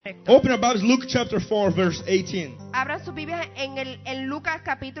perfecto. Open your Bibles, Luke chapter 4, verse 18. Abran sus Biblias en Lucas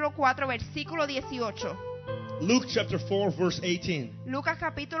capítulo 4, versículo 18. Luke chapter 4, verse 18. Lucas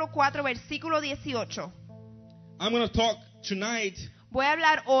capítulo 4, versículo 18. I'm going to talk tonight Voy a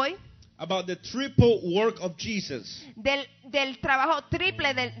hablar hoy about the triple work of Jesus. del trabajo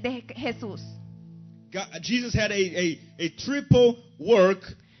triple de Jesús. Jesus had a triple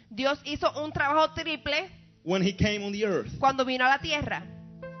work Dios hizo un trabajo triple when he came on the earth. cuando vino a la tierra.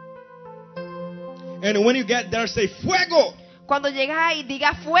 And when you get there, say, fuego! Cuando llegas ahí,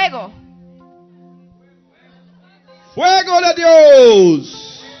 diga fuego. Fuego de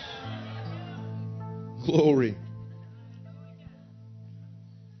Dios! Glory.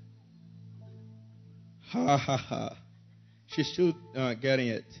 Ha ha ha. She's still getting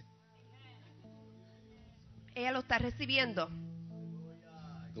it. Ella lo está recibiendo.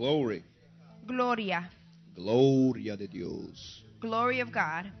 Glory. Gloria. Gloria de Dios. Glory of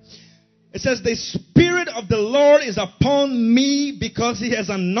God. It says, the Spirit of the Lord is upon me because He has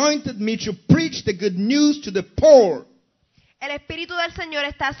anointed me to preach the good news to the poor. El Espíritu del Señor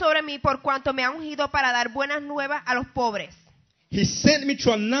está sobre mí por cuanto me ha ungido para dar buenas nuevas a los pobres. He sent me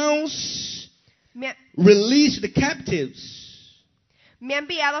to announce Me release to the captives, ha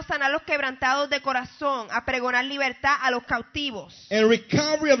enviado a sanar los quebrantados de corazón, a pregonar libertad a los cautivos and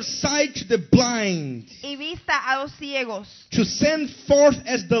recovery of sight to the blind, y vista a los ciegos, to send forth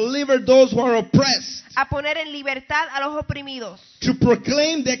as delivered those who are oppressed, a poner en libertad a los oprimidos, to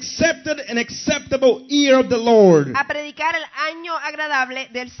proclaim the accepted and acceptable year of the Lord. a predicar el año agradable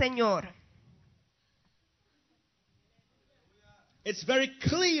del Señor. It's very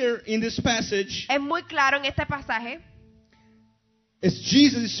clear in this passage. Es muy claro en este pasaje. As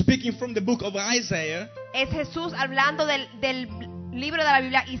Jesus is speaking from the book of Isaiah, Es Jesús hablando del libro de la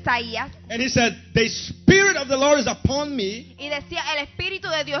Biblia, Isaías, and He said, the Spirit of the Lord is upon me y decía, el Espíritu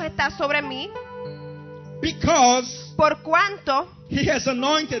de Dios está sobre mí, because por cuanto He has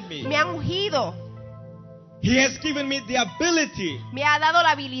anointed me. me ha ungido, He has given me the ability. me ha dado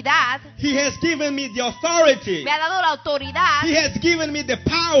la habilidad, He has given me the authority. me ha dado la autoridad, He has given me the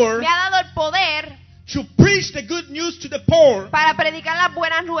power me ha dado el poder to preach the good news to the poor. para predicar las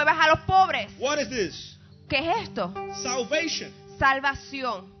buenas nuevas a los pobres. What is this? ¿Qué es esto? Salvation.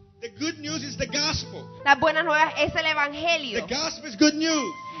 Salvación. The good news is the gospel. Las buenas nuevas es el The Evangelio. gospel is good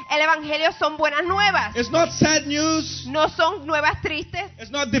news. El Evangelio son buenas nuevas. It's not sad news. No son nuevas tristes,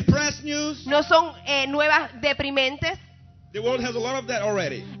 It's not depressed news. no son nuevas deprimentes. The world has a lot of that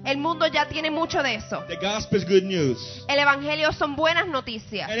already. El mundo ya tiene mucho de eso. The gospel is good news. El Evangelio son buenas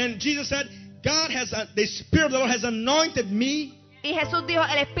noticias. And then Jesus said, the Spirit of the Lord has anointed me Y Jesús dijo,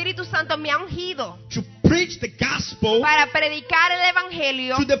 el Espíritu Santo me ha ungido to preach the gospel para predicar el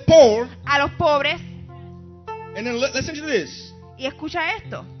Evangelio to the poor. a los pobres. And then listen to this. Y escucha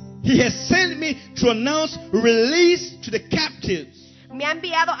esto. He has sent me to announce release to the captives, Me ha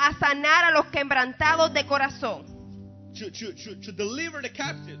enviado a sanar a los quebrantados de corazón, to deliver the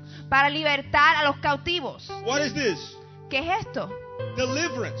captives. para libertar a los cautivos. What is this? ¿Qué es esto?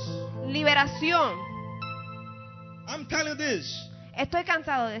 Deliverance. Liberación. I'm telling you this. Estoy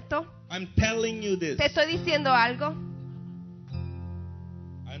cansado de esto. I'm telling you this. Te estoy diciendo algo.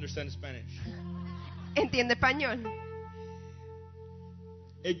 I understand Spanish. Entiende español.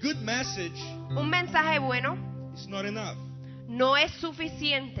 A good message Un mensaje bueno is not enough. no es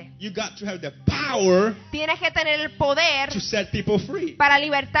suficiente. You got to have the power Tienes que tener el poder to set people free. para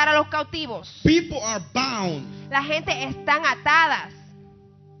libertar a los cautivos. People are bound. La gente están atadas.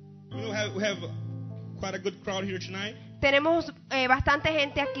 You know, we have quite a good crowd here tonight. Tenemos bastante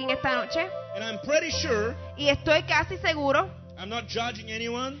gente aquí en esta noche And I'm pretty sure, y estoy casi seguro, I'm not judging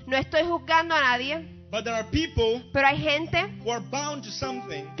anyone, no estoy juzgando a nadie, but there are people pero hay gente who are bound to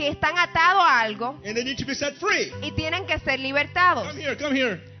something que están atados a algo and they need to be set free. y tienen que ser libertados. Come here, come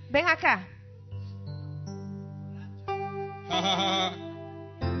here. Ven acá. Ha ha ha.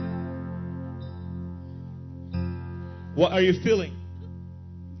 What are you feeling?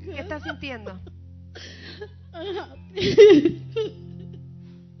 ¿Qué estás sintiendo?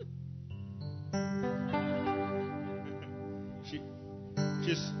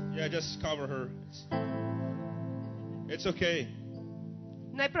 Just cover her. It's okay.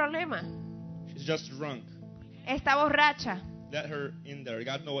 No hay problema. She's just drunk. Está borracha. Let her in there.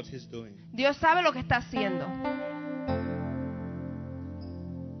 God knows what He's doing. Dios sabe lo que está haciendo.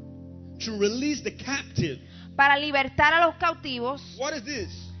 To release the captive. Para libertar a los cautivos. What is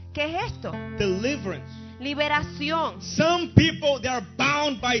this? ¿Qué es esto? Deliverance. Liberación. Some people, they are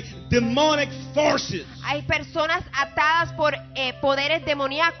bound by demonic forces. Hay personas atadas por poderes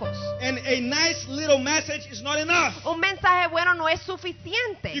demoníacos. And a nice little message is not enough. Un mensaje bueno no es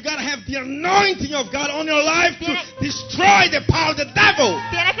suficiente. You gotta have the anointing of God on your life to Tiene- destroy the power of the devil.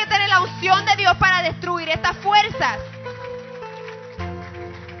 Tienes que tener la unción de Dios para destruir estas fuerzas.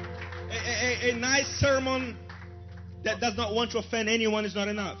 A nice sermon that does not want to offend anyone is not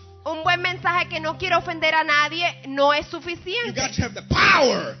enough. Un buen mensaje que no quiere ofender a nadie no es You suficiente. got to have the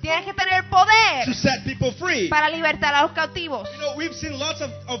power Tienes que tener poder to set people free. para libertar a los cautivos. You know, we've seen lots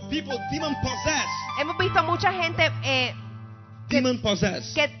of people demon possessed. Hemos visto mucha gente Demon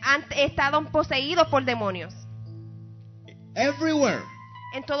possessed. que han estado poseídos por demonios Everywhere.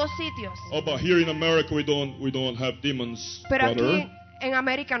 en todos sitios. Oh, but here in America we don't have demons, Pero aquí brother. en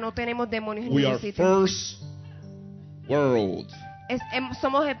América no tenemos demonios en We ningún are sitio. first world,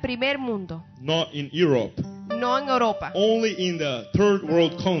 Somos el primer mundo, not in Europe. no en Europa. Only in the third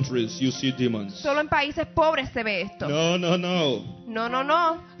world countries you see demons. Solo en países pobres se ve esto. No.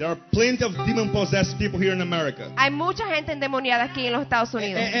 No. There are plenty of demon-possessed people here in America. Hay mucha gente endemoniada aquí en los Estados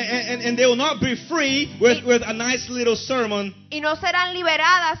Unidos. And they will not be free with a nice little sermon Y no serán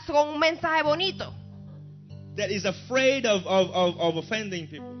liberadas con un mensaje bonito. that is afraid of offending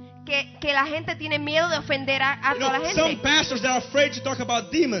people. Que la gente tiene miedo de ofender a You toda la know, some gente. pastors, they're afraid to talk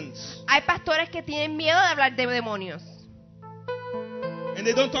about demons. Hay pastores que tienen miedo de hablar de demonios. And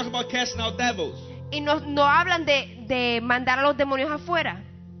they don't talk about casting out devils. Y no hablan de mandar a los demonios afuera.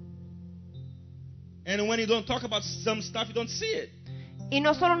 And when you don't talk about some stuff, you don't see it. Y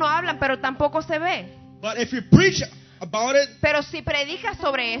no solo no hablan, pero tampoco se ve. But if you preach about it, Pero si predicas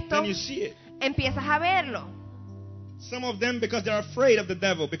sobre esto, then you see it. empiezas a verlo. Some of them because they're afraid of the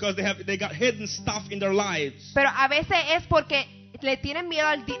devil, because they got hidden stuff in their lives. Pero a veces es porque le tienen miedo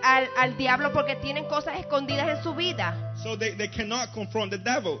al diablo porque tienen cosas escondidas en su vida. So they cannot confront the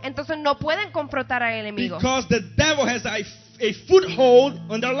devil. Entonces no pueden confrontar al enemigo. Because the devil has a foothold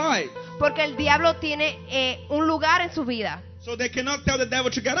on their life. Porque el diablo tiene un lugar en su vida. So they cannot tell the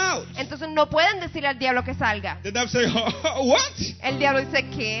devil to get out. Entonces no pueden decirle al diablo que salga. The devil say, what? El diablo dice,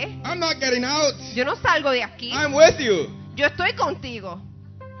 ¿qué? I'm not getting out. Yo no salgo de aquí. I'm with you. Yo estoy contigo.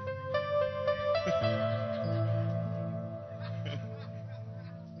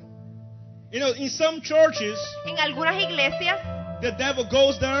 You know, in some churches, En algunas iglesias, the devil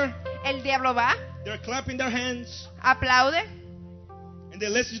goes there, el diablo va, they're clapping their hands, aplaude and they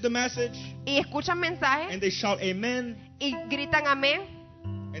listen to the message, y escuchan mensajes and they shout amen, y gritan amén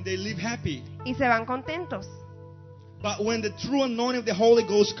and they live happy. y se van contentos. But when the true anointing of the Holy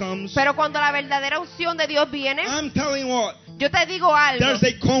Ghost comes, Pero cuando la verdadera unción de Dios viene, I'm telling you what, yo te digo algo. there's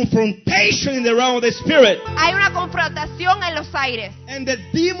a confrontation in the realm of the Spirit. Hay una confrontación en los aires And the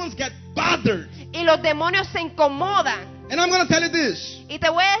demons get bothered. y los demonios se incomodan. And I'm going to tell you this. Y te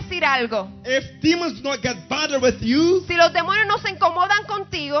voy a decir algo. If demons do not get bothered with you, Si los demonios no se incomodan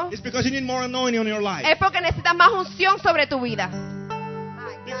contigo, it's because you need more anointing on your life. es porque necesitas más unción sobre tu vida.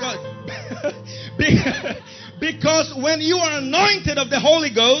 Because when you are anointed of the Holy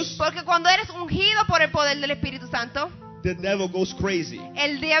Ghost, Porque cuando eres ungido por el poder del Espíritu Santo, the devil goes crazy.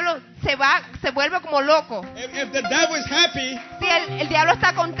 el diablo se vuelve como loco. If the devil is happy, Si el diablo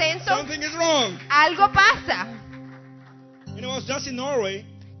está contento, something is wrong. algo pasa. You know, I was just in Norway,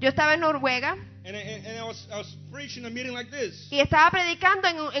 Yo estaba en Noruega and I was preaching a meeting like this. y estaba predicando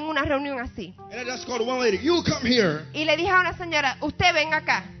en una reunión así. And I just called one lady, you come here. Y le dije a una señora, usted venga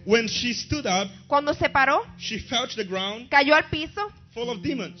acá. When she stood up, Cuando se paró, she fell to the ground cayó al piso, full of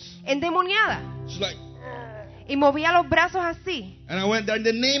demons. endemoniada. She's like, Y movía los brazos así. and I went there in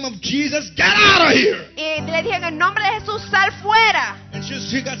the name of Jesus, get out of here. Y le dije, en el nombre de Jesús, sal fuera. And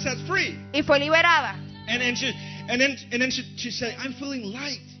she got set free. Y fue liberada. And then she said, I'm feeling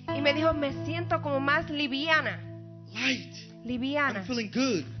light. Y me dijo, me siento como más liviana. Light. Liviana. I'm feeling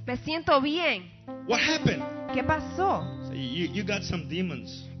good. Me siento bien. What happened? ¿Qué pasó? So you got some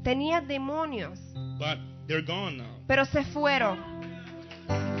demons, Tenía demonios, but they're gone now. pero se fueron.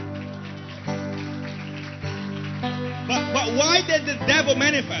 But why did the devil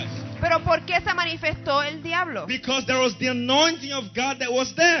manifest? ¿Pero por qué se manifestó el diablo? Because there was the anointing of God that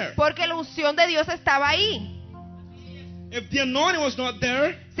was there. Porque la unción de Dios estaba ahí. If the anointing was not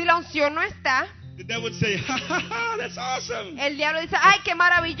there, Si la unción no está, the devil would say, ha ha ha, that's awesome. el diablo dice, ay, qué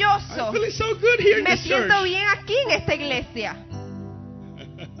maravilloso. I'm feeling so good here in Me this church. siento bien aquí en esta iglesia.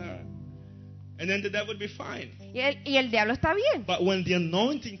 And then the devil would be fine. Y el diablo está bien. But when the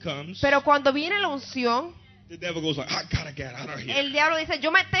anointing comes, Pero cuando viene la unción, The devil goes like, I gotta get out of here. el diablo dice,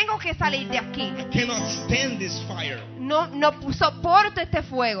 yo me tengo que salir de aquí. I cannot stand this fire. No soporto este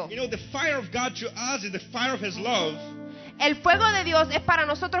fuego. You know, the fire of God to us is the fire of His love, El fuego de Dios es para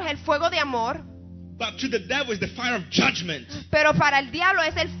nosotros el fuego de amor, but to the devil is the fire of judgment. pero para el diablo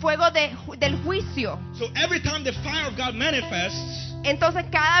es el fuego del juicio. So every time the fire of God manifests, Entonces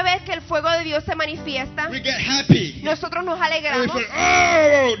cada vez que el fuego de Dios se manifiesta, we get happy. nosotros nos And we alegramos, feel,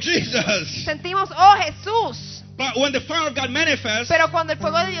 oh, Jesus. sentimos, oh Jesús. But when the fire of God manifests, Pero cuando el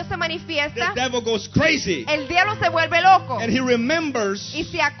fuego de Dios se the manifiesta, devil goes crazy. el diablo se vuelve loco And he remembers y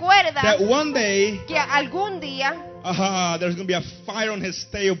se acuerda that one day, que algún día there's going to be a fire on his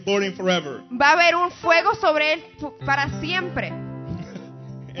tail burning forever. va a haber un fuego sobre él para siempre.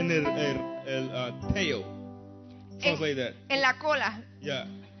 And el tail. Sounds like that. En la cola Yeah.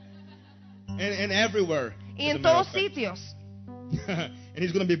 And everywhere. y as a en matter todos of fact. sitios. And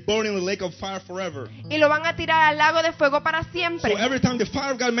he's going to be burning in the lake of fire forever. Y lo van a tirar al lago de fuego para So siempre. every time the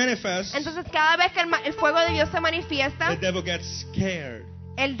fire of God manifests, Entonces cada vez que el fuego de Dios se the manifiesta, devil gets scared.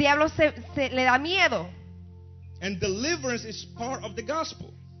 el diablo le da miedo. And deliverance is part of the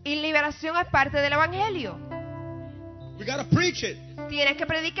gospel. Y liberación es parte del evangelio. We got to preach it. Tienes que We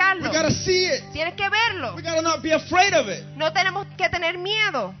predicarlo. got to see it. Tienes que verlo. We got to not be afraid of it. No tenemos que tener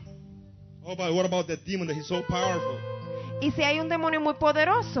miedo. Oh, but what about that demon that he's so powerful? Y si hay un demonio muy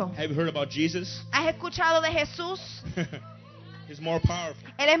poderoso, Have you heard about Jesus? ¿has escuchado de Jesús? He's more powerful.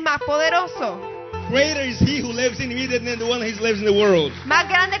 Él es más poderoso. Greater is he who lives in me than the one who lives in the world. Más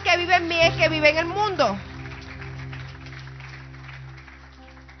grande que vive en mí es que vive en el mundo.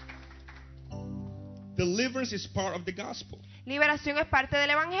 Deliverance is part of the gospel. Liberación es parte del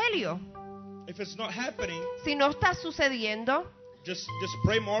evangelio. If it's not happening, Si no está sucediendo, just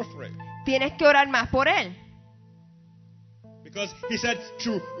pray more for it. tienes que orar más por él. Because he said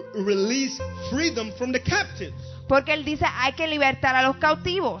to release freedom from the captives. Porque él dice, hay que libertar a los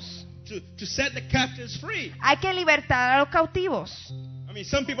cautivos. To set the captives free. Hay que libertar a los cautivos. I mean,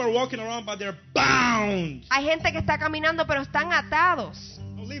 some people are walking around, but they're bound. Hay gente que está caminando, pero están atados.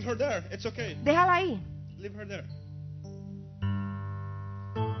 No, leave her there. It's okay. Déjala ahí. Leave her there.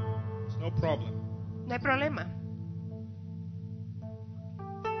 It's no problem. No hay problema.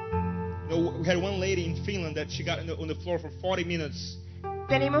 You know, we had one lady in Finland that she got on the floor for 40 minutes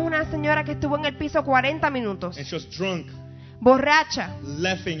Tenemos una señora que estuvo en el piso 40 minutos, and she was drunk, borracha,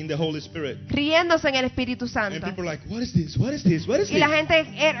 laughing in the Holy Spirit. riéndose en el Espíritu And Santo. people are like, what is this? What is this? What is Y this? la gente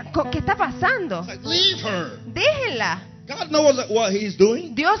era, ¿qué está pasando? It's like, leave her. Déjenla. God knows what he's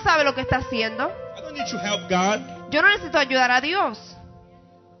doing. Dios sabe lo que está haciendo. I don't need to help God. Yo no necesito ayudar a Dios.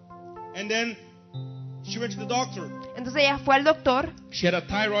 And then she went to the doctor. Entonces ella fue al doctor. She had a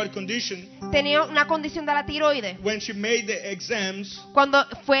thyroid condition. Tenía una condición de la tiroides. When she made the exams, Cuando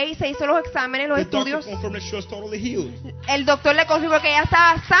fue y se hizo los exámenes, los the doctor estudios, confirmed that she was totally healed. el doctor le confirmó que ella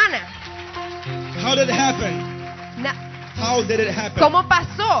estaba sana. How did it happen? How did it happen? ¿Cómo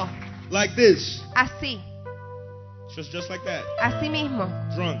pasó? Like this. Así, She was just like that. así mismo,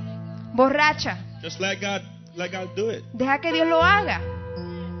 Drunk. borracha. Just let God do it. Deja que Dios lo haga.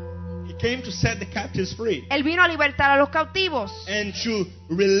 He came to set the captives free Él vino a libertar a los cautivos and to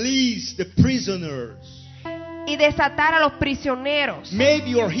release the prisoners. y desatar a los prisioneros.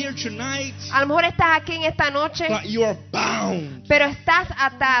 Maybe you are here tonight, A lo mejor estás aquí en esta noche, but you are bound. pero estás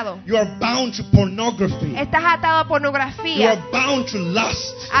atado. You are bound to pornography. Estás atado a You pornografía, are bound to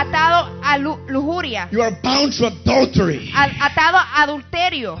lust. atado a lujuria, You are bound to adultery. atado a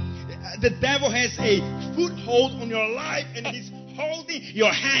adulterio. The devil has a foothold on your life and he's holding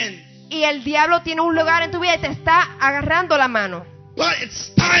your hand. Y el diablo tiene un lugar en tu vida y te está agarrando la mano. But it's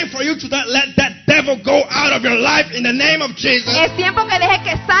time for you to not let that devil go out of your life in the name of Jesus. Es tiempo que deje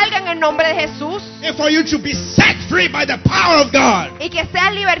que salga en el nombre de Jesús And for you to be set free by the power of God. y que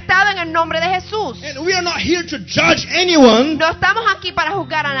seas libertado en el nombre de Jesús. And we are not here to judge anyone, No estamos aquí para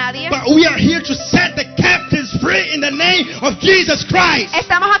juzgar a nadie. but we are here to set the captives free in the name of Jesus Christ.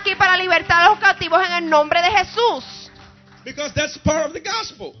 Estamos aquí para libertar a los cautivos en el nombre de Jesús. Because that's part of the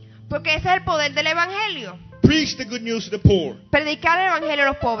gospel. Porque ese es el poder del evangelio. Preach the good news to the poor. Predicar el evangelio a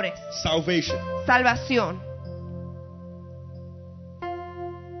los pobres. Salvation. Salvación.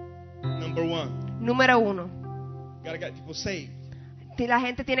 Number one. Número 1. Gotta get people saved. La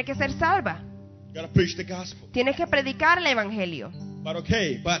gente tiene que ser salva. Gotta preach the gospel. Tienes que predicar el evangelio. But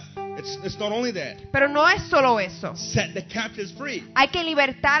it's not only that. Pero no es solo eso. Set the captives free. Hay que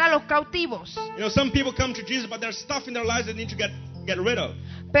libertar a los cautivos. You know, some people come to Jesus, but there's stuff in their lives they need to get rid of.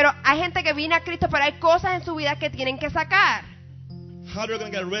 Pero hay gente que viene a Cristo, pero hay cosas en su vida que tienen que sacar. How they're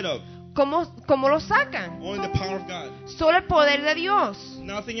going to get rid of? ¿Cómo lo sacan? Only the power of God. Solo el poder de Dios.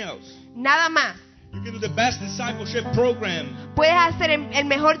 Nothing else. Nada más. You can do the best discipleship program. Puedes hacer el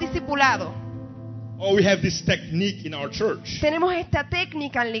mejor discipulado. Oh, we have this technique in our church. Tenemos esta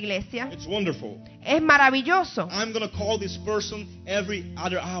técnica en la iglesia. It's wonderful. Es maravilloso. I'm going to call this person every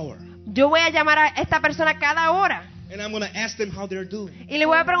other hour. Yo voy a llamar a esta persona cada hora. And I'm going to ask them how they're doing. Y le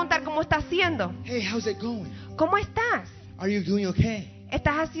voy a preguntar cómo está haciendo. Hey, how's it going? ¿Cómo estás? Are you doing okay?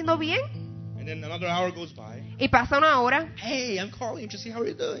 ¿Estás haciendo bien? And then another hour goes by. Y pasa una hora. Hey, I'm calling to see how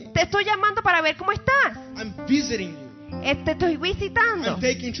you're doing. Te estoy llamando para ver cómo estás. I'm visiting you. Te estoy visitando. I'm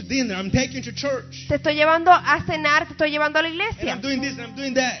taking you to dinner. I'm taking you to church. Te estoy llevando a cenar, te estoy llevando a la And iglesia. I'm doing this and I'm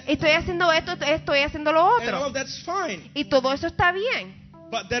doing that. Estoy haciendo esto, estoy haciendo lo And all otro. of that's fine. Y todo eso está bien.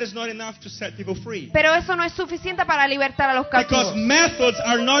 But that is not enough to set people free. Pero eso no es suficiente para libertar a los Because cautivos. methods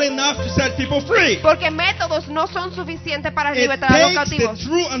are not enough to set people free. Porque métodos no son suficientes para It libertar a los takes the cautivos.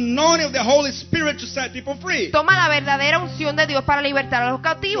 true anointing of the Holy Spirit to set people free. Toma la verdadera unción de Dios para libertar a los So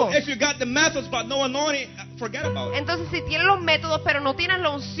cautivos. if you got the methods but no anointing, forget about it. Entonces, si tienes los métodos pero no tienes la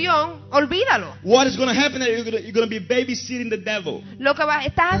unción, olvídalo. What is going to happen is you're going to be babysitting the devil. Lo que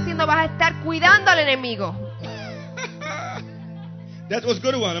estás haciendo, vas a estar cuidando al enemigo. That was a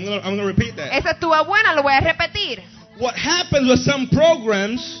good one. I'm going to repeat that. Esa estuvo buena, lo voy a repetir. What happens with some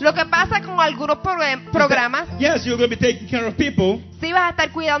programs, Lo que pasa con algunos programas, yes, you're going to be taking care of people, sí vas a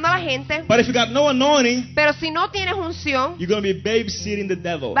estar cuidando a la gente, but if you got no anointing, pero si no tienes unción, you're going to be babysitting the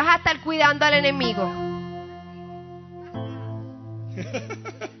devil. vas a estar cuidando al enemigo.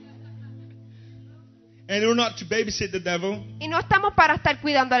 And we're not to babysit the devil. Y no estamos para estar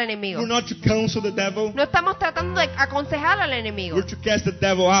cuidando al enemigo. We're not to counsel the devil. No estamos tratando de aconsejar al enemigo. We're to cast the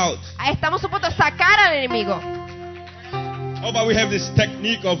devil out. Estamos supuestos a sacar al enemigo. Oh, but we have this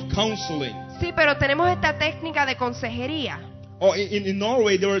technique of counseling. Sí, pero tenemos esta técnica de consejería. Oh, in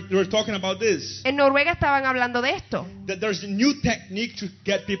Norway, they were talking about this. En Noruega estaban hablando de esto. That there's a new technique to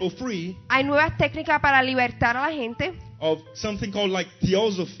get people free Hay nuevas técnicas para libertar a la gente. of something called like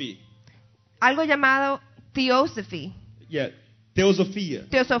theosophy. Algo llamado theosophy. Yeah, theosophia.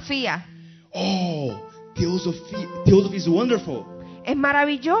 Teosofía. Oh, theosophy. Theosophy is wonderful. Es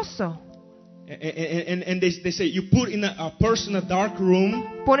maravilloso. And they say you put in a person in a dark room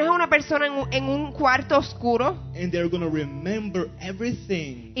Pones a una persona en un cuarto oscuro and they're going to remember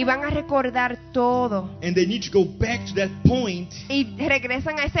everything. y van a recordar todo. And they need to go back to that point. Y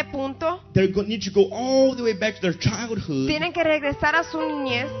regresan a ese punto. They're going to need to go all the way back to their childhood. Tienen que regresar a su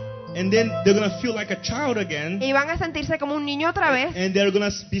niñez And then they're going to feel like a child again. y van a sentirse como un niño otra vez And they're going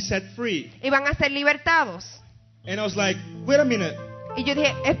to be set free. y van a ser libertados. And I was like, wait a minute. Y yo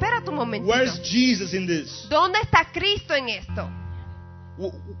dije, espera tu momentito. Where's Jesus in this? ¿Dónde está Cristo en esto?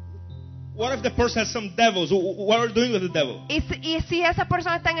 What if the person has some devils? What are they doing with the devil? Y si esas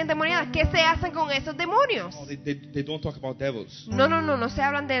personas están endemoniadas, ¿qué se hacen con esos demonios? Oh, they don't talk about devils. No se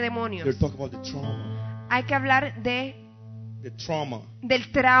hablan de demonios. They're talking about the trauma. Hay que hablar The trauma.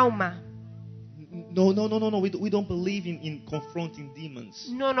 del trauma. No. We don't believe in confronting demons.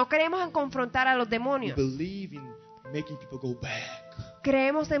 No creemos en confrontar a los We demonios. believe in making people go back.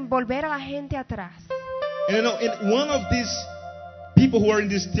 Creemos en volver a la gente atrás. And you know, and one of these people who are in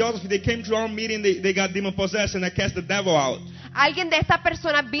this theosophy, they came to our meeting, they got demon possessed, and I cast the devil out. Alguien de estas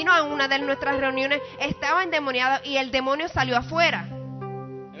personas vino a una de nuestras reuniones, estaba endemoniado y el demonio salió afuera.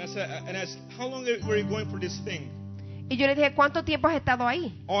 And I said, how long were you going for this thing? Y yo le dije, ¿cuánto tiempo has estado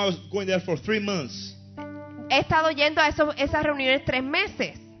ahí? Oh, I was going there for 3 months. He estado yendo a esas reuniones 3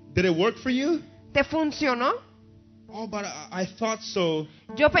 meses. Did it work for you? ¿Te funcionó? Oh, but I thought so.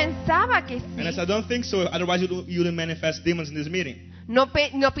 Yo pensaba que And I sí. said, I don't think so. Otherwise, you wouldn't manifest demons in this meeting. No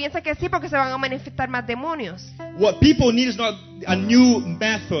piensa que sí porque se van a manifestar más demonios. What people need is not a new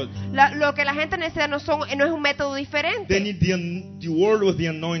method. Lo que la gente necesita no es un método They diferente. need the word with the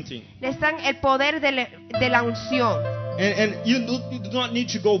anointing. Necesitan el poder de la unción. And you do not need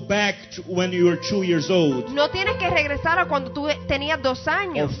to go back to when you were 2 years old No tienes que regresar a cuando tú tenías 2 or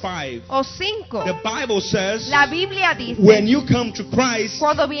años 5. o 5. The Bible says La Biblia dice, when you come to Christ,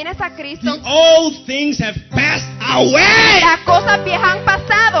 cuando vienes a Cristo, the old things have passed away. las cosas viejas han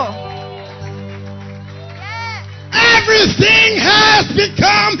pasado. Everything has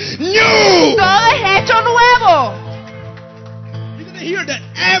become new. Todo es hecho nuevo. You're going to hear that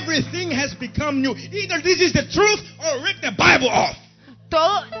everything has become new. Either this is the truth or rip the Bible off.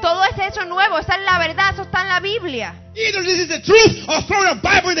 Todo es hecho nuevo. Esa es la verdad. Eso está en la Biblia. Either this is the truth or throw the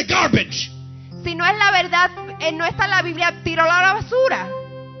Bible in the garbage. Si no es la verdad, no está en la Biblia, tíralo a la basura.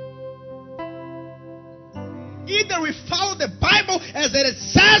 Either we follow the Bible as it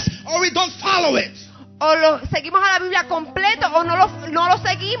says or we don't follow it. O seguimos a la Biblia completo o no lo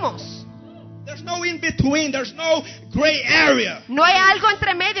seguimos. There's no in between. There's no gray area. No hay algo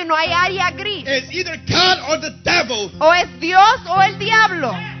entre medio, no hay área gris. It's either God or the devil, O es Dios o el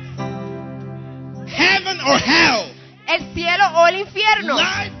diablo, heaven or hell, el cielo o el infierno,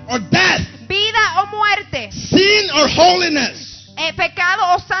 life or death, vida o muerte, sin or holiness, pecado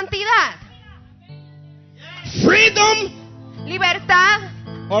o santidad, freedom libertad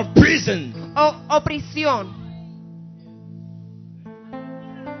or prison. o prisión.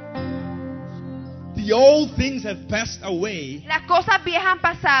 The old things have passed away. Las cosas viejas han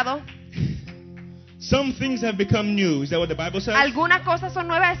pasado, Some things have become new. Is that what the Bible says? algunas cosas son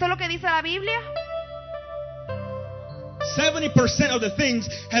nuevas. ¿Eso es lo que dice la Biblia? 70% of the things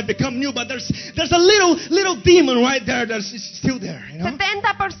have become new, but there's a little demon right there that's still there. You know?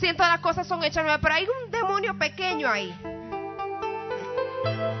 70% de las cosas son hechas nuevas, pero hay un demonio pequeño ahí.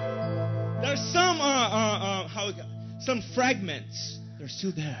 There's some fragments. They're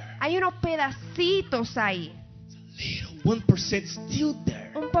still there. Hay unos pedacitos ahí, Little 1% still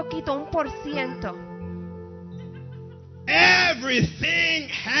there. un poquito, 1%. Everything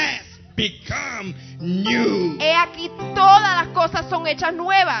has become new. He aquí todas las cosas son hechas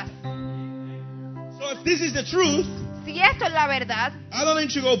nuevas. So if this is the truth, Si esto es la verdad, I don't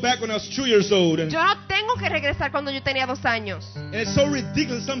need to go back when I was 2 years old. And yo no tengo que regresar cuando yo tenía 2 años. it's so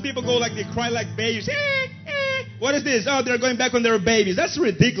ridiculous. Some people go like they cry like babies. What is this? Oh, they're going back when they were babies. That's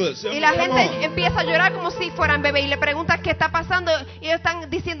ridiculous. Y la Come gente on. empieza a llorar como si fueran bebés y le preguntas qué está pasando y ellos están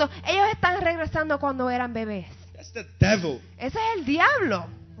diciendo, ellos están regresando cuando eran bebés. That's the devil. Ese es el diablo.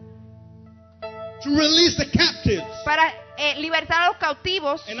 To release the captives. Para libertar a los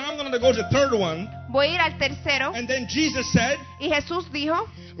cautivos. And now I'm going to go to the third one. Voy a ir al tercero. And then Jesus said, Y Jesús dijo,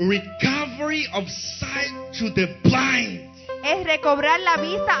 recovery of sight to the blind. es recobrar la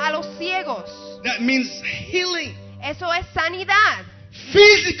vista a los ciegos. That means healing. Eso es sanidad.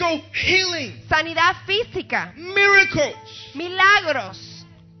 Physical healing. Sanidad física. Miracles. Milagros.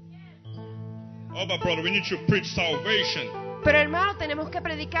 Oh, but brother, we need to preach salvation. Pero hermano, tenemos que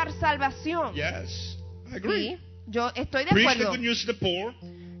predicar salvación. Yes, I agree. Sí, yo estoy de Preach the acuerdo. good news to the poor.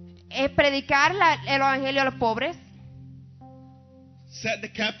 Predicar el evangelio a los pobres. Set the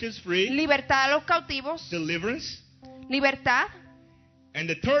captives free. Libertad a los cautivos. Deliverance. Libertad. And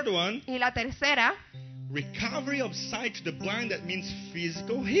the third one, Y la tercera, recovery of sight to the blind. That means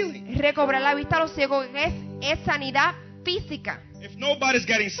physical healing. recobrar la vista a los ciegos es sanidad física. If nobody's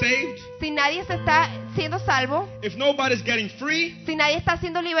getting saved, Si nadie se está siendo salvo, if nobody's getting free, si nadie está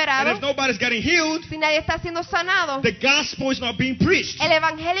siendo and liberado, if nobody's getting healed, si nadie está siendo sanado, the gospel is not being preached. el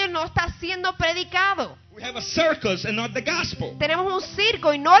evangelio no está siendo predicado. We have a circus and not the gospel. Tenemos un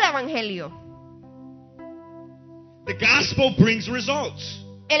circo y no el evangelio. The gospel brings results.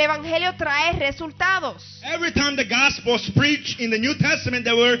 El evangelio trae resultados. Every time the gospel was preached in the New Testament,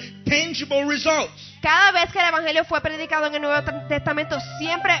 there were tangible results. Cada vez que el evangelio fue predicado en el Nuevo Testamento,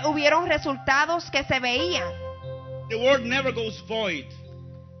 siempre hubieron resultados que se veían. The word never goes void.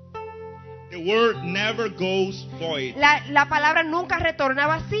 The word never goes void. La palabra nunca retorna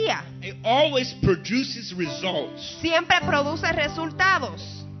vacía. It always produces results. Siempre produce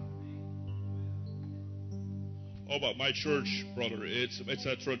resultados. Oh, but my church, brother, it's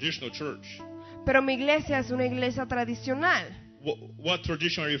a traditional church. Pero mi iglesia es una iglesia tradicional. What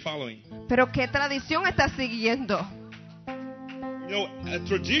tradition are you following? ¿Pero qué tradición estás siguiendo? You know, a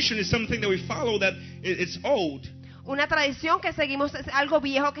tradition is something that we follow that it's old. Una tradición que seguimos es algo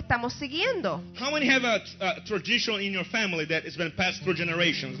viejo que estamos siguiendo. How many have a tradition in your family that has been passed through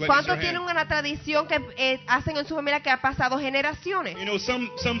generations? Let me see ¿Cuántos your hand. tienen una tradición que hacen en su familia que ha pasado generaciones? You know, some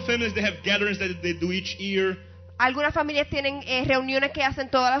families, they have gatherings that they do each year. Algunas familias tienen reuniones que hacen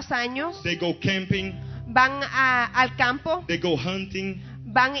todos los años. They go camping, Van al campo, they go hunting,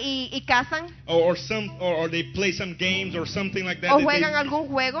 van y cazan or they play some games or something like that. o juegan algún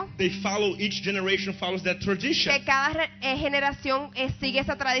juego. They follow, each generation follows that tradition. Que cada generación sigue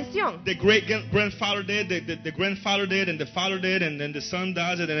esa tradición. The great grandfather did, the grandfather did, and the father did, and then the son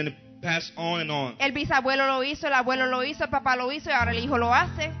does it, and then it passed on and on. El bisabuelo lo hizo, el abuelo lo hizo, el papá lo hizo y ahora el hijo lo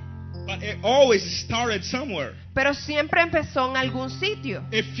hace. But it always started somewhere. Pero siempre empezó en algún sitio.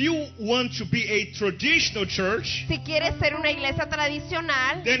 If you want to be a traditional church, Si quieres ser una iglesia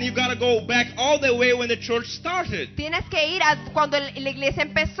tradicional, then you got to go back all the way when the church started. tienes que ir a cuando la iglesia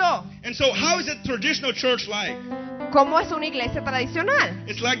empezó. And so, how is a traditional church like? ¿Cómo es una iglesia tradicional?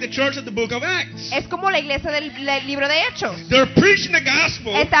 It's like the church of the book of Acts. Es como la iglesia del libro de Hechos. They're preaching the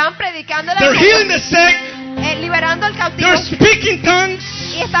gospel. Estaban predicando el They're healing evangelio, the sick. liberando al cautivo They're speaking tongues.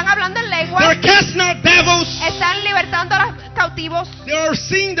 y están hablando en lengua. They're casting out devils. Están libertando a los cautivos. They are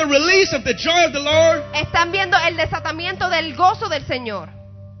seeing the release of the joy of the Lord. Están viendo el desatamiento del gozo del Señor.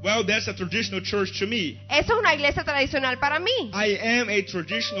 Well, that's a traditional church to me. Eso es una iglesia tradicional para mí. I am a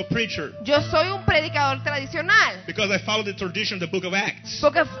traditional preacher Yo soy un predicador tradicional because I follow the tradition of the book of Acts.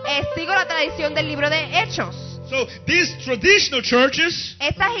 porque sigo la tradición del libro de Hechos. So these traditional churches,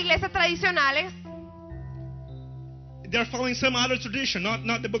 Estas iglesias tradicionales they're following some other tradition,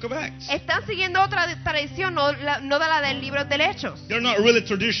 not the book of Acts. están siguiendo otra tradición, no de la del libro de Hechos. They're not really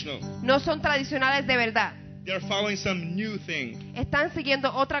traditional. No son tradicionales de verdad. They're following some new thing. Están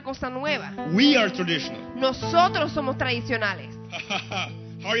siguiendo otra cosa nueva. We are traditional. Nosotros somos tradicionales.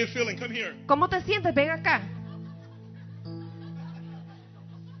 How are you feeling? Come here. ¿Cómo te sientes? Ven acá.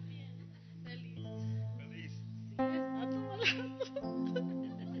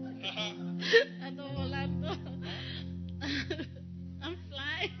 Ando volando. I'm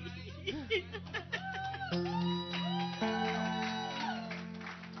flying.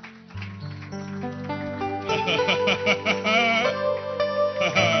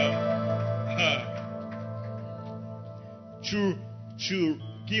 to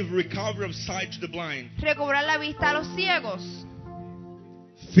give recovery of sight to the blind. Recobrar la vista a los ciegos.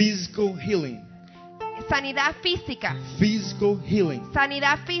 Physical healing. Sanidad física. Physical healing.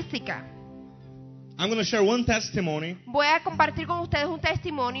 Sanidad física. I'm going to share one testimony. Voy a compartir con ustedes un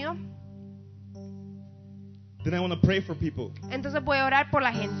testimonio. Then I want to pray for people. Entonces voy a orar por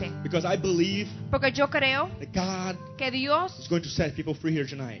la gente. Because I believe Porque yo creo that God que Dios is going to set people free here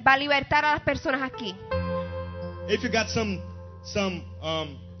tonight. va a libertar a las personas aquí. If you got some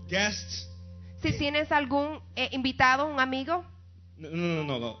guests. Si tienes algún invitado, un amigo,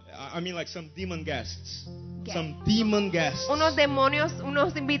 No. I mean like some demon guests. Guests. Some demon guests. unos demonios,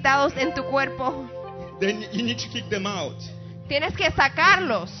 unos invitados en tu cuerpo, Then you need to kick them out. tienes que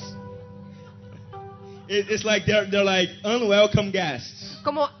sacarlos. It's like they're like unwelcome guests.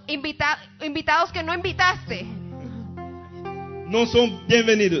 Como invitados que no invitaste. No son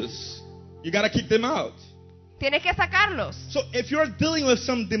bienvenidos. You gotta kick them out. Tienes que sacarlos. So if you're dealing with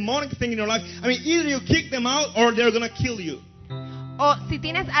some demonic thing in your life, I mean, either you kick them out or they're gonna kill you. O si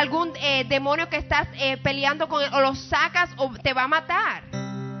tienes algún demonio que estás peleando con él, o lo sacas o te va a matar.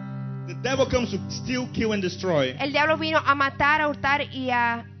 The devil comes to steal, kill, and destroy. El diablo vino a matar, a hurtar y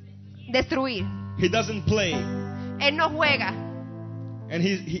a destruir. He doesn't play, Él no juega and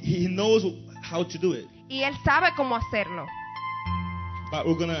he knows how to do it. y él sabe cómo hacerlo. But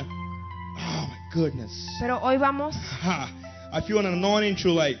we're gonna. Oh my goodness. Pero hoy vamos, I feel an anointing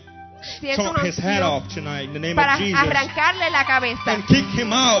to like siento chop una his head unción off tonight in the name para of Jesus arrancarle la cabeza, and kick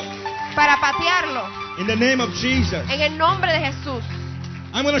him out para patearlo in the name of Jesus. en el nombre de Jesús.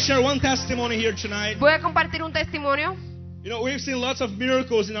 I'm going to share one testimony here tonight. Voy a compartir un testimonio. You know, we've seen lots of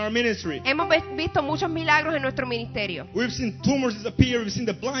miracles in our ministry. Hemos visto muchos milagros en nuestro ministerio. We've seen tumors disappear. We've seen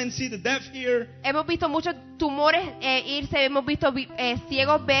the blind see, the deaf hear. Hemos visto muchos tumores irse, hemos visto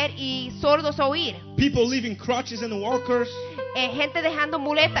ciegos ver y sordos oír. People leaving crutches and walkers. Gente dejando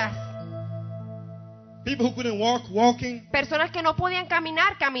muletas. People who couldn't walk, walking. Personas que no podían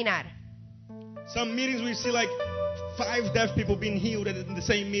caminar. Some meetings we see like 5 deaf people being healed in the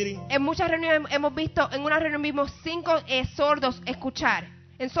same meeting. En muchas reuniones hemos visto, en una reunión vimos 5 sordos escuchar.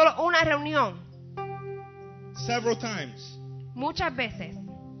 En solo una reunión. Several times. Muchas veces.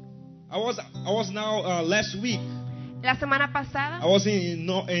 I was now last week. La semana pasada I was in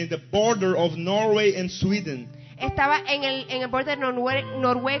the border of Norway and Sweden. estaba en el borde de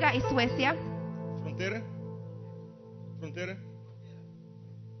Noruega y Suecia. Frontera.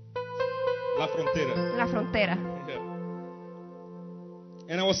 La frontera. La frontera. Yeah.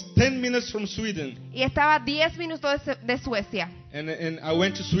 And I was 10 minutes from Sweden. Y estaba 10 minutos de Suecia. And I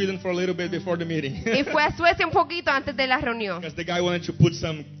went to Sweden for a little bit before the meeting. Y fue a Suecia un poquito antes de la reunión. Because the guy wanted to put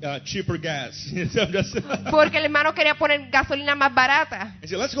some cheaper gas. So I'm just Porque el hermano quería poner gasolina más barata. He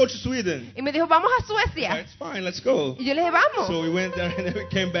said, let's go to Sweden. Y me dijo, vamos a Suecia. It's fine, let's go. Y yo le dije, vamos. So we went there and then we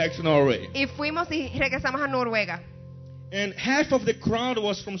came back to Norway. Y fuimos y regresamos a Noruega. And half of the crowd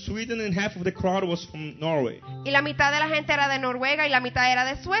was from Sweden and half of the crowd was from Norway Y la mitad de la gente era de Noruega y la mitad era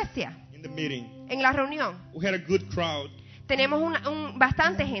de Suecia. in the meeting. En la reunión We had a good crowd. tenemos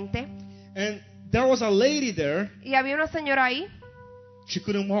bastante gente. And there was a lady there. Y había una señora ahí She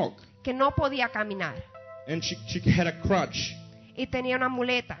couldn't walk. que no podía caminar. And she had a crutch. Y tenía una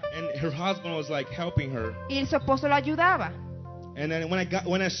muleta. And her husband was like helping her. Y su esposo la ayudaba. And then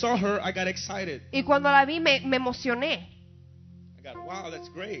when I saw her, I got excited. Y cuando la vi me emocioné. I got, wow, that's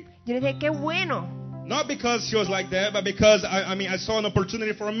great. Yo le dije, qué bueno. Not because she was like that, but because I saw an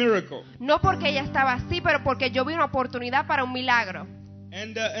opportunity for a miracle. No porque ella estaba así, pero porque yo vi una oportunidad para un milagro.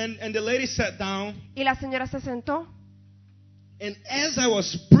 And the lady sat down. Y la señora se sentó. And as I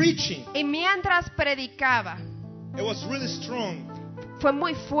was preaching, Y mientras predicaba, it was really strong. Fue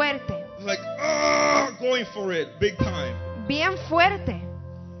muy fuerte, Like, going for it, big time. bien fuerte.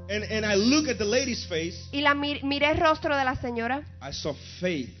 And I look at the lady's face. Y miré el rostro de la señora I saw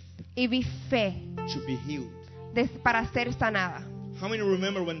faith y vi fe to be healed. para ser sanada. How many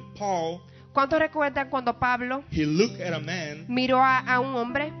remember when Paul, ¿Cuántos recuerdan cuando Pablo he looked at a man miró a un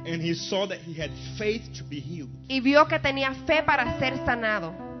hombre and he saw that he had faith to be healed? y vio que tenía fe para ser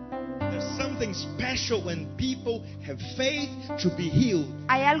sanado? There's something special when people have faith to be healed.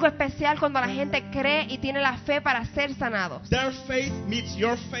 Hay algo especial cuando la gente cree y tiene la fe para ser sanados. Their faith meets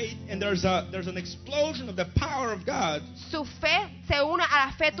your faith, and there's an explosion of the power of God, Su fe se une a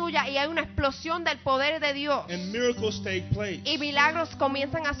la fe tuya y hay una explosión del poder de Dios. and miracles take place. Y milagros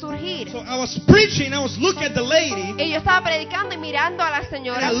comienzan a surgir. So I was preaching, I was looking at the lady, Y yo estaba predicando y mirando a la and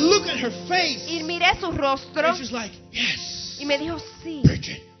señora I looked at her face, y miré su rostro and she's like, yes, y me dijo, sí, preach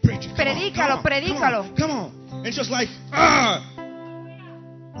it, preach it, come on, Predícalo, come on, predícalo. come on. And she was like,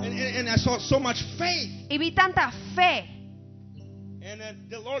 and I saw so much faith. y vi tanta fe. And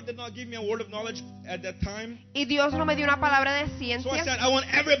the Lord did not give me a word of knowledge at that time. Y Dios no me dio una palabra de So I ciencia. said, I want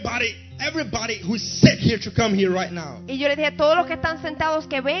everybody who's sick here to come here right now. Y yo le dije, todos los que están sentados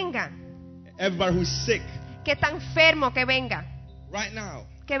que vengan, Everybody who's sick que están enfermos que vengan, right now.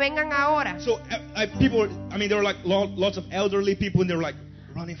 que vengan ahora. So people, there were like lots of elderly people, and they were like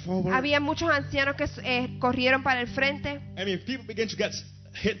running forward. Había muchos ancianos que corrieron para el frente People began to get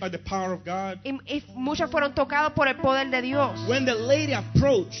hit by the power of God. y muchos fueron tocados por el poder de Dios. When the lady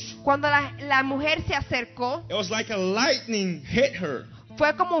approached, Cuando la mujer se acercó, it was like a lightning hit her.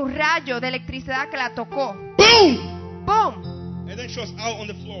 fue como un rayo de electricidad que la tocó. Boom! ¡Pum! And then she was out on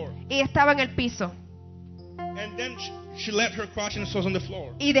the floor. Y estaba en el piso. And then she left her crutch and she was on the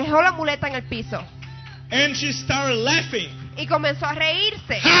floor. Y dejó la muleta en el piso. And she started laughing. Y comenzó a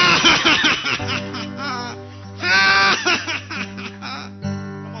reírse.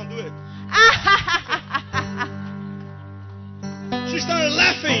 Come on, do it. She started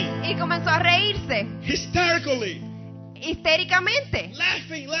laughing Y comenzó a reírse. hysterically. Histéricamente.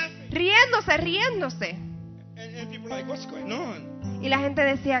 Laughing. Riéndose. And people were like, what's going on? Y la gente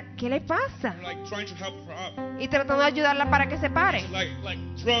decía, ¿qué le pasa? Like trying to help her up. Y tratando de ayudarla para que se pare. Like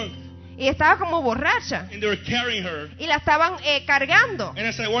drunk. Y estaba como borracha. And they were carrying her. Y la estaban cargando. And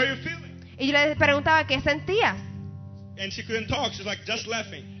I said, what are you feeling? Y yo le preguntaba, ¿qué sentías? And she couldn't talk. She's like, just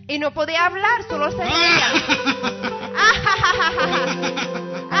laughing. Y no podía hablar, solo se reía.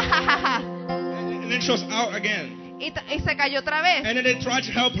 And then she was out again. Y se cayó otra vez. And then they tried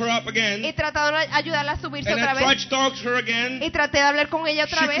to help her up again. Y trataron de ayudarla a subirse And otra I tried vez. to talk to her again. Y traté de hablar con ella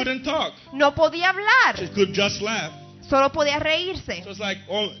otra She vez. couldn't talk. No podía hablar. She could just laugh. Solo podía reírse. So it's like,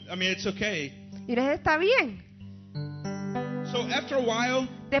 it's okay. Y le dije, está bien. So after a while,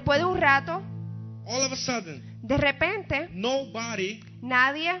 Después de un rato, all of a sudden, de repente, nobody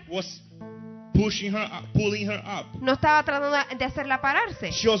nadie was pushing her up, pulling her up. no estaba tratando de hacerla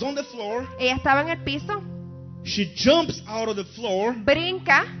pararse. She was on the floor. Ella estaba en el piso, She jumps out of the floor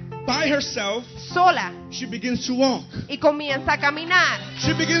brinca by herself. sola She begins to walk. y comienza a caminar.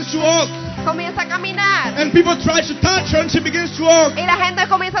 She begins to walk. Comienza a caminar. And people try to touch her and she begins to walk. Y la gente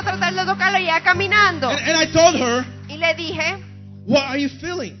comienza a tratar de tocarlo y ella caminando. And I told her, Y le dije, what are you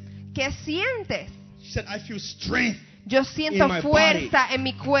feeling? ¿qué sientes? She said, I feel strength. Yo siento In my fuerza en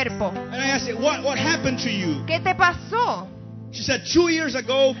mi cuerpo. And I asked her, what happened to you? ¿Qué te pasó? She said, 2 years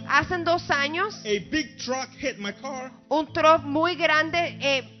ago, Hace 2 años, a big truck hit my car. un truck muy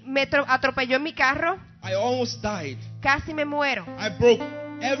grande me atropelló en mi carro. I almost died. Casi me muero. I broke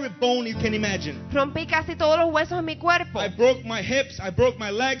every bone you can imagine. Rompí casi todos los huesos en mi cuerpo. I broke my hips, I broke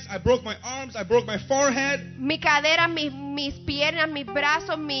my legs, I broke my arms, I broke my forehead. Mi cadera, mis piernas, mis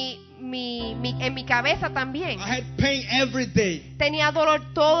brazos, en mi cabeza también. I had pain every day. Tenía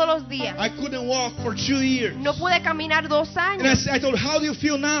dolor todos los días. I couldn't walk for 2 years. No pude caminar 2 And años. I told her, how do you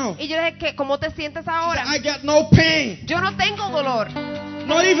feel now? Y yo le dije, ¿cómo te sientes She said, ahora? I got no pain. Yo no tengo dolor,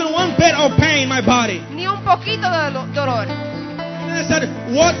 Not even one bit of pain in my body. ni un poquito de dolor. And I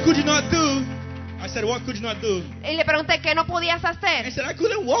said, what could you not do? I said, what could you not do? Y le pregunté, ¿qué no podías I hacer? said, I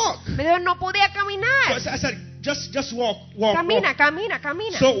couldn't walk. Me dijo, no podía So caminar. I said, just walk. Camina, camina,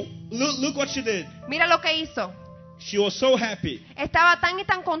 camina. So look what she did. Mira lo que hizo. She was so happy Estaba tan y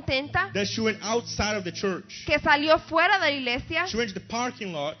tan contenta that she went outside of the church. que salió fuera de la iglesia, She went to the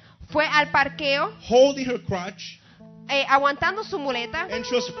parking lot, fue al parqueo, holding her crutch, aguantando su muleta and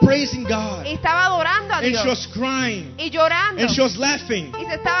she was praising God, y estaba adorando a and she Dios was crying, y llorando and she was laughing, y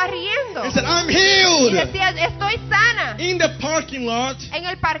se estaba riendo and said, I'm y healed. decía, estoy sana. In the parking lot, En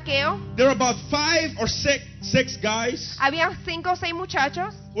el parqueo there were about 5 or 6 guys había 5 o 6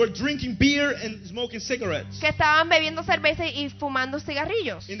 muchachos who were drinking beer and smoking cigarettes que estaban bebiendo cerveza y fumando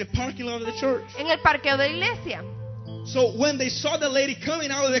cigarrillos in the parking lot of the church. en el parqueo de la iglesia. So when they saw the lady coming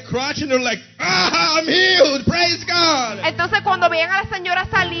out of the crotch, and they're like, I'm healed, praise God. Entonces cuando veían a la señora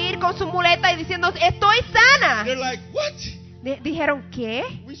salir con su muleta y diciendo, estoy sana, They're like, what? dijeron, ¿qué?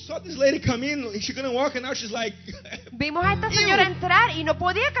 We saw this lady come in, she couldn't walk, and now she's like, Vimos a esta señora entrar y no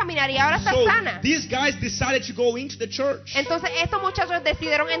podía caminar y ahora está so sana. these guys decided to go into the church. Entonces estos muchachos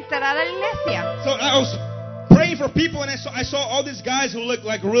decidieron entrar a la iglesia. So I was praying for people, and I saw all these guys who looked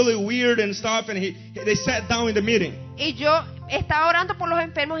like really weird and stuff, and they sat down in the meeting. Y yo estaba orando por los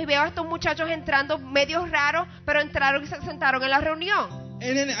enfermos y veo a estos muchachos entrando medio raros, pero entraron y se sentaron en la reunión.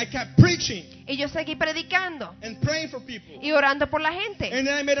 And then I kept preaching Y yo seguí predicando and praying for people. y orando por la gente. And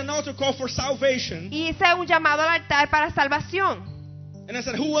then I made an altar call for salvation. Y hice un llamado al altar para salvación. And I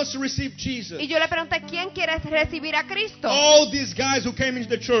said, who wants to receive Jesus? Y yo le pregunté, ¿quién quiere recibir a Cristo? All these guys who came into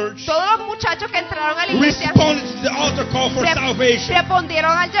the church Todos los muchachos que entraron a la iglesia responded to the altar call for salvation.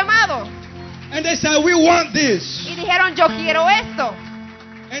 respondieron al llamado And they said, we want this. y dijeron, yo quiero esto.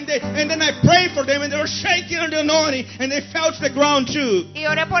 And then I prayed for them, and they were shaking under the anointing, and they fell to the ground too. Y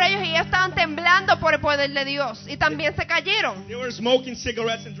oré por ellos y ellos estaban temblando por el poder de Dios. Y también se cayeron. They were smoking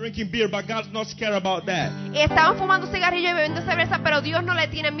cigarettes and drinking beer, but God's not scared about that. Y estaban fumando cigarrillos y bebiendo cerveza, pero Dios no le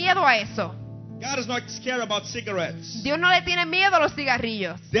tiene miedo a eso. God is not scared about cigarettes. Dios no le tiene miedo a los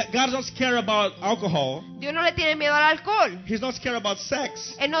cigarrillos. God is not scared about alcohol. Dios no le tiene miedo al alcohol. He's not scared about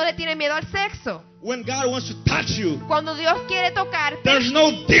sex. Él no le tiene miedo al sexo. When God wants to touch you, Cuando Dios quiere tocarte, there's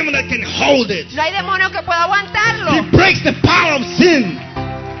no demon that can hold it. no hay demonio que pueda aguantarlo. He breaks the power of sin.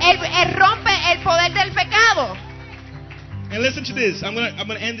 Él rompe el poder del pecado. And listen to this. I'm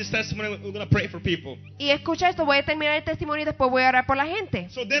gonna end this testimony. We're gonna pray for people. Y escucha esto, voy a terminar el testimonio y después voy a orar por la gente.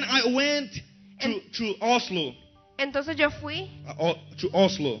 So then I went to Oslo. Entonces yo fui To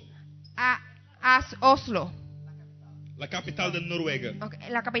Oslo, a Oslo, la capital de Noruega.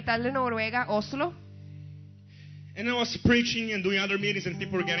 la capital de Noruega, Oslo. And I was preaching and doing other meetings, and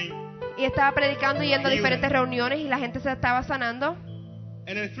people were getting. Y estaba predicando y yendo a diferentes reuniones y la gente se estaba sanando.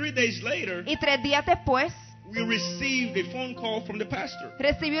 And then 3 days later, Y 3 días después we received a phone call from the pastor.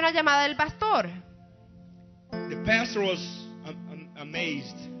 recibí una llamada del pastor. The pastor was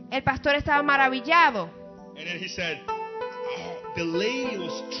amazed. El pastor estaba maravillado. And then he said, oh, the lady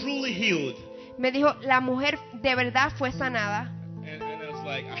was truly healed. Me dijo, la mujer de verdad fue sanada. And I was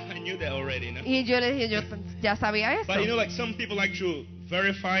like, I knew that already. No? Y yo le dije, yo ya sabía eso. But you know, like some people like to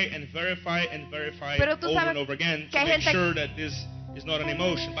verify and verify and verify Pero tú over sabes and over again que to hay make gente- sure that this is not an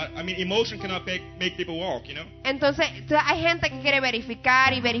emotion. But I mean, emotion cannot make people walk, you know? Entonces, hay gente que quiere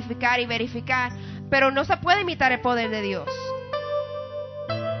verificar y verificar y verificar, pero no se puede imitar el poder de Dios.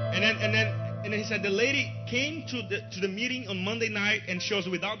 And then he said the lady came to the meeting on Monday night, and she was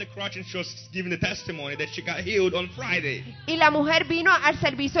without the crutch, and she was giving the testimony that she got healed on Friday. Y la mujer vino al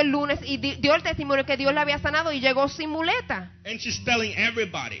servicio el lunes y dio el testimonio que Dios la había sanado y llegó sin muleta. And she's telling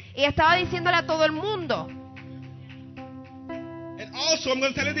everybody. Y estaba diciéndole a todo el mundo. And also, I'm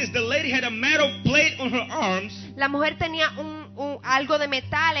going to tell you this: the lady had a metal plate on her arms, La mujer tenía algo de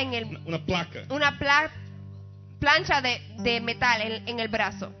metal en el, una placa. una plancha de metal en el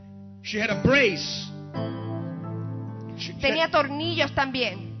brazo. She had a brace. She Tenía had- tornillos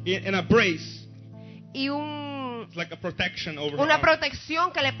también in a brace. y It's like a protection over her una arm.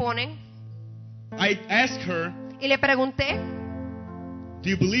 protección que le ponen. I asked her, Y le pregunté, do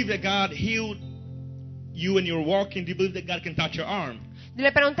you believe that God healed you when you're walking? Do you believe that God can touch your arm?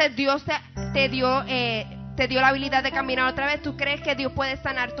 le pregunté, Dios te dio la habilidad de caminar otra vez. ¿Tú crees que Dios puede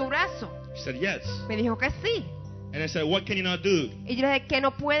sanar tu brazo? She said, yes. Me dijo que sí. And I said, what can you not do? Y yo le dije, ¿qué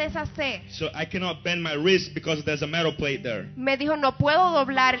no puedes hacer? So I cannot bend my wrist because there's a metal plate there. Me dijo, no puedo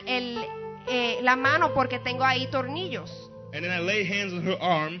doblar la mano porque tengo ahí tornillos. And then I laid hands on her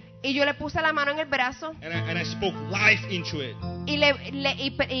arm, Y yo le puse la mano en el brazo and I spoke life into it.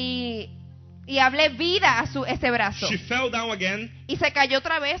 y hablé vida a ese brazo. She fell down again, Y se cayó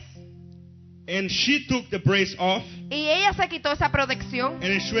otra vez. and she took the brace off, Y ella se quitó esa protección and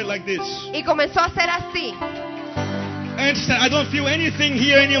then she went like this. y comenzó a hacer así. And she said, I don't feel anything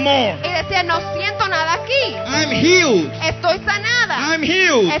here anymore. Y decía, no siento nada aquí. I'm healed. Estoy sanada. I'm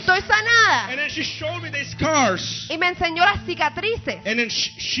healed. Estoy sanada. And then she showed me the scars. Y me enseñó las cicatrices. And then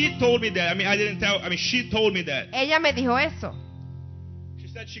she told me that. I mean, I didn't tell. I mean, she told me that. Ella me dijo eso. She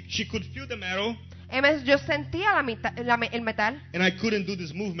said she could feel the metal. Yo sentía el metal and I couldn't do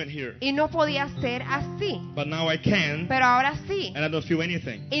this movement here. y no podía ser así. But now I can, Pero ahora sí. and I don't feel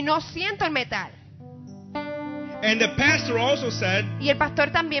anything. Y no siento el metal. And the pastor also said Y el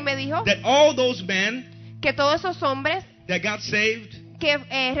pastor también me dijo that all those men que todos esos hombres that got saved, que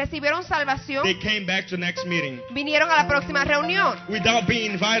recibieron salvación they came back to the next meeting vinieron a la próxima reunión without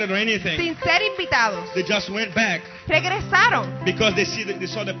being invited or anything. sin ser invitados. They just went back Regresaron because they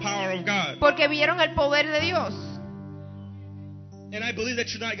saw the power of God. porque vieron el poder de Dios. And I believe that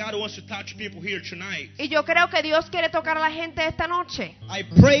tonight God wants to touch people here tonight. Y yo creo que Dios quiere tocar a la gente esta noche. I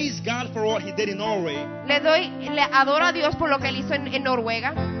praise God for what He did in Norway, Le adoro a Dios por lo que Él hizo en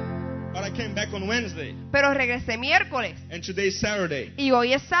Noruega, but I came back on Wednesday, pero regresé miércoles and today's Saturday. y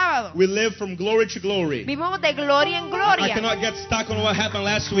hoy es sábado. We live from glory to glory. Vivimos de gloria en I gloria. cannot get stuck on what happened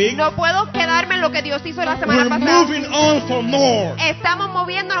last week. No puedo quedarme en lo que Dios hizo la semana We're pasada. moving on for more. Estamos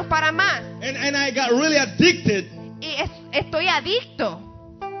moviéndonos para más. And I got really addicted Y estoy adicto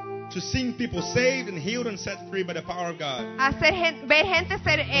to seeing people saved and healed and set free by the power of God. a ver gente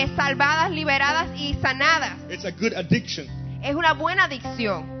ser salvadas, liberadas y sanadas. It's a good addiction. Es una buena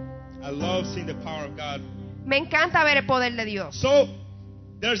adicción. I love seeing the power of God. Me encanta ver el poder de Dios. So,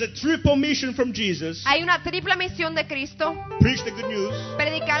 there's a triple mission from Jesus. Hay una triple misión de Cristo: Preach the good news.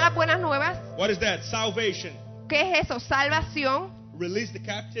 predicar las buenas nuevas. What is that? Salvation. ¿Qué es eso? Salvación. Release the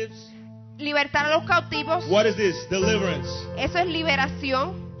captives. Libertar a los cautivos. What is this? Deliverance. Eso es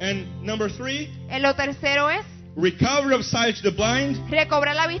liberación. And number 3, Lo tercero es recovery of sight to the blind.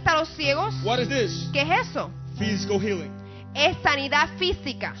 recobrar la vista a los ciegos. What is this? ¿Qué es eso? Physical healing. Es sanidad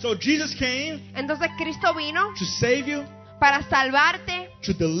física. So Jesus came Entonces Cristo vino to save you, para salvarte,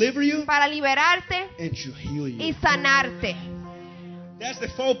 to deliver you, para liberarte and to heal y you. sanarte. That's the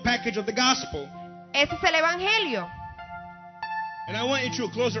full package of the gospel. Ese es el evangelio. And I want you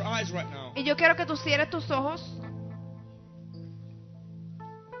to close your eyes right now. Y yo quiero que tú cierres tus ojos.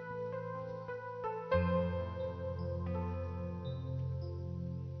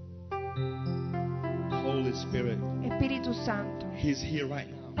 Holy Spirit, Espíritu Santo He's here right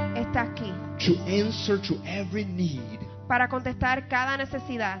now está aquí to answer to every need, para contestar cada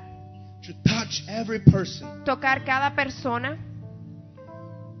necesidad, to touch every person. tocar cada persona,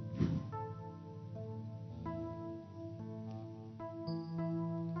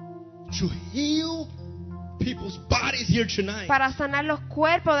 To heal people's bodies here tonight. para sanar los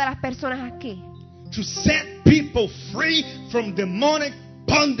cuerpos de las personas aquí, To set people free from demonic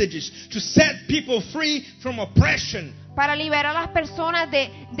bondages. To set people free from oppression. para liberar a las personas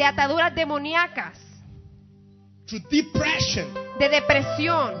de ataduras demoníacas, To depression. de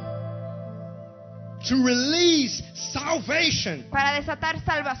depresión, To release salvation. para desatar To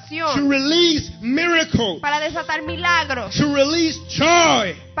salvación, release miracles. para desatar milagros, To release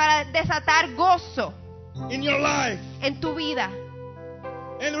joy para desatar gozo in your life. en tu vida.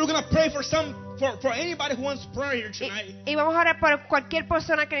 And we're going to pray for anybody who wants prayer here tonight. Y vamos a orar por cualquier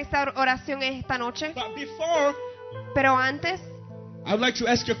persona que necesita oración esta noche. But before, Pero antes, I would like to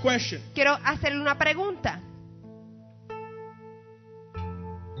ask you a question. quiero hacerle una pregunta.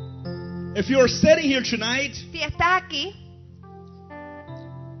 If you are sitting here tonight Si estás aquí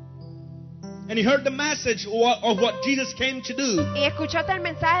and you heard the message of what Jesus came to do, y escuchaste el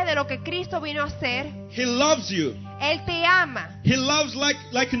mensaje de lo que Cristo vino a hacer, He loves you. Él te ama. He loves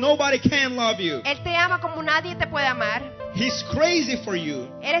like nobody can love you. Él te ama como nadie te puede amar. He's crazy for you.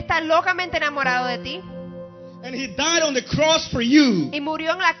 Él está locamente enamorado de ti And He died on the cross for you. y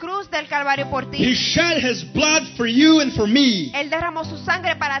murió en la cruz del Calvario por He ti. shed His blood for you and for me. Él derramó su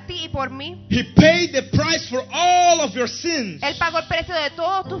sangre para ti y por mí. He paid the price for all of your sins, Él pagó el precio de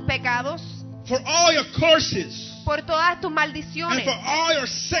todos tus pecados, for all your curses, por todas tus and maldiciones, for all your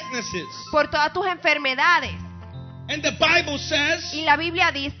sicknesses. por todas tus enfermedades. And the Bible says, Y la Biblia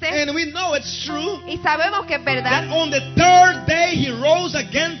dice, and we know it's true, y sabemos que es that verdad, on the third day He rose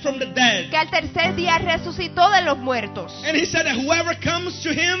again from the dead. que al tercer día resucitó de los muertos. And He said that whoever comes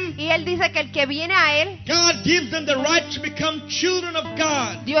to Him, Y Él dice que el que viene a Él, God gives them the right to become children of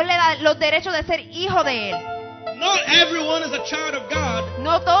God. Dios le da los derechos de ser hijo de Él. Not everyone is a child of God.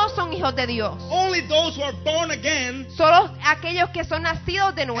 No todos son hijos de Dios. Only those who are born again Solo aquellos que son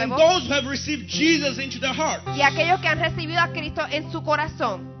nacidos de and nuevo those who have received Jesus into their heart. y aquellos que han recibido a Cristo en su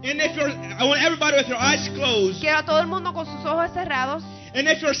corazón. And I want everybody with your eyes closed. Quiero a todo el mundo con sus ojos cerrados. And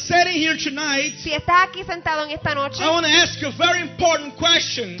if you're sitting here tonight, Si estás aquí sentado en esta noche, I want to ask you a very important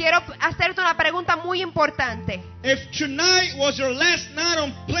question. quiero hacerte una pregunta muy importante. If tonight was your last night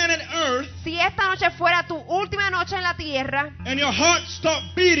on planet Earth Si esta noche fuera tu última noche en la tierra and your heart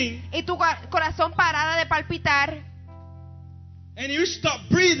stopped beating y tu corazón parara de palpitar and you stopped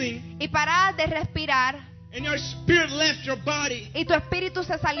breathing, y pararas de respirar and your spirit left your body, y tu espíritu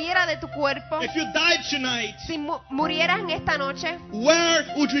se saliera de tu cuerpo, if you died tonight, si murieras en esta noche, where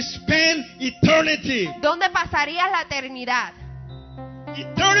would you spend eternity? ¿dónde pasarías la eternidad?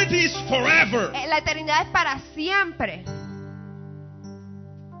 Eternity is forever. La eternidad es para siempre.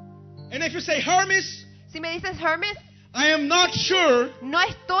 And if you say, Hermes, Si me dices, Hermes, I am not sure no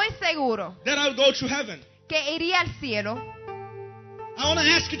estoy seguro that I'll go to heaven. que iría al cielo, I want to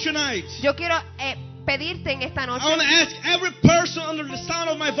ask you tonight. yo quiero pedirte en esta noche, I want to ask every person under the sound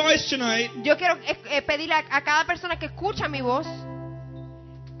of my voice tonight. yo quiero pedirle a cada persona que escucha mi voz,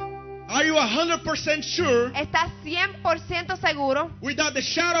 Are you 100% sure, ¿estás 100% seguro, without the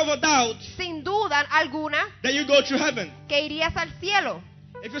shadow of a doubt, sin duda alguna, that you go to heaven? que irías al cielo?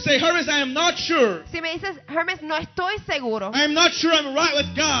 If you say, Hermes, I am not sure. Si me dices, Hermes, no estoy seguro, I am not sure I'm right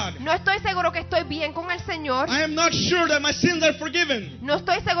with God. no estoy seguro que estoy bien con el Señor, I am not sure that my sins are forgiven. no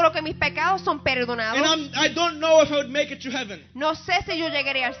estoy seguro que mis pecados son And perdonados, I don't know if I would make it to heaven. no sé si yo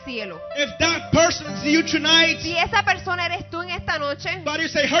llegaré al cielo. If that person is you tonight, Si esa persona eres tú en esta noche but you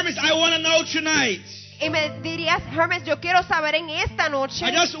say, Hermes, I want to know tonight. y me dirías, Hermes, yo quiero saber en esta noche, I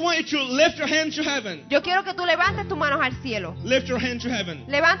just want you to lift your hand to heaven. yo quiero que tú levantes tus manos al cielo. Lift your hand to heaven.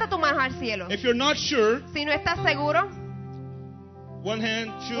 Levanta tus manos al cielo. If you're not sure, Si no estás seguro, one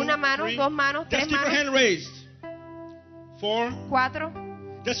hand, two, una mano, three. dos manos, Just tres keep your manos, hand raised. 4. cuatro,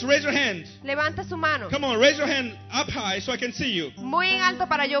 Just raise your hand. levanta su mano. Come on, raise your hand up high so I can see you. Muy en alto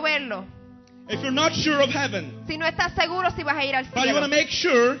para yo verlo. If you're not sure of heaven, Si no estás seguro si vas a ir al but you want cielo, to make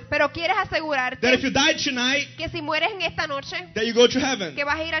sure pero quieres that if asegurarte you died tonight, que si mueres en esta noche, that you go to heaven. que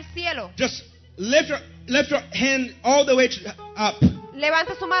vas a ir al cielo, Just lift your hand all the way up.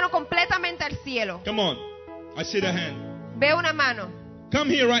 levanta su mano completamente al cielo. Come on. I see the hand. Ve una mano. Come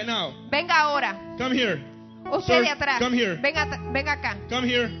here right now. Venga ahora. Come here. Usted Sir, de atrás. come here. Venga acá. Come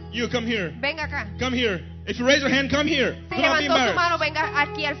here. You come here. Venga acá. Come here. If you raise your hand, come here. Si Do not be levantó su embarrassed. mano, venga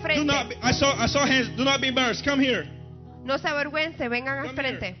aquí al Do frente. not be, I saw hands. Do not be embarrassed. Come here. No se avergüence, vengan al Come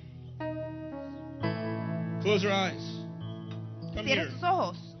frente. Close your eyes. Come Cierre here. sus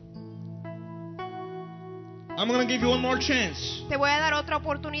ojos. I'm going to give you one more chance. Te voy a dar otra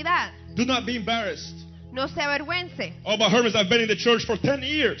oportunidad. Do not be embarrassed. No se avergüence. Oh, but Hermes, I've been in the church for 10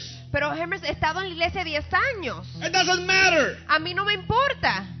 years. Pero Hermes, he estado en la iglesia 10 años. It doesn't matter. A mí no me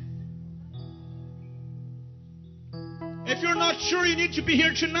importa. If you're not sure, you need to be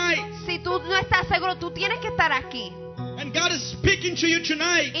here tonight. Si tú no estás seguro, tú tienes que estar aquí. And God is speaking to you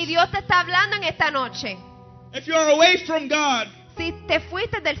tonight. Y Dios te está hablando en esta noche. If you are away from God, Si te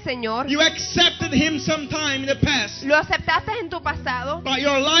fuiste del Señor, you accepted Him sometime in the past, lo aceptaste en tu pasado, but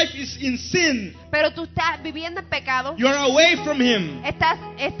your life is in sin. pero tú estás viviendo en pecado, You are away from Him. estás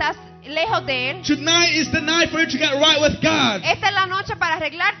lejos de Él. Tonight is the night for you to get right with God. Esta es la noche para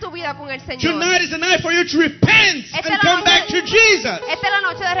arreglar tu vida con el Señor. Tonight is the night for you to repent Esta and es la come back to Jesus. Esta es la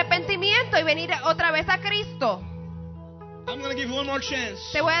noche de arrepentimiento y venir otra vez a Cristo. I'm going to give you one more chance.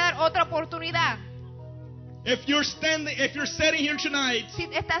 Te voy a dar otra oportunidad. If you're sitting here tonight Si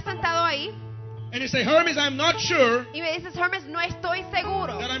estás sentado ahí and you say, Hermes, I'm not sure y me dices, Hermes, no estoy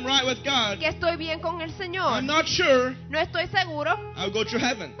seguro that I'm right with God. que estoy bien con el Señor, I'm not sure no estoy seguro I'll go to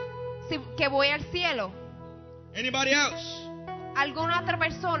heaven. que voy al cielo. Anybody else? ¿Alguna otra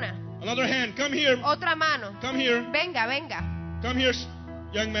persona? Another hand. Come here. Otra mano. Come here. Venga, venga. Come here,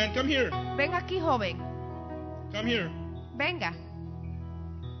 young man. Come here. Venga aquí, joven. Come here. Venga.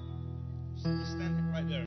 Just stand right there.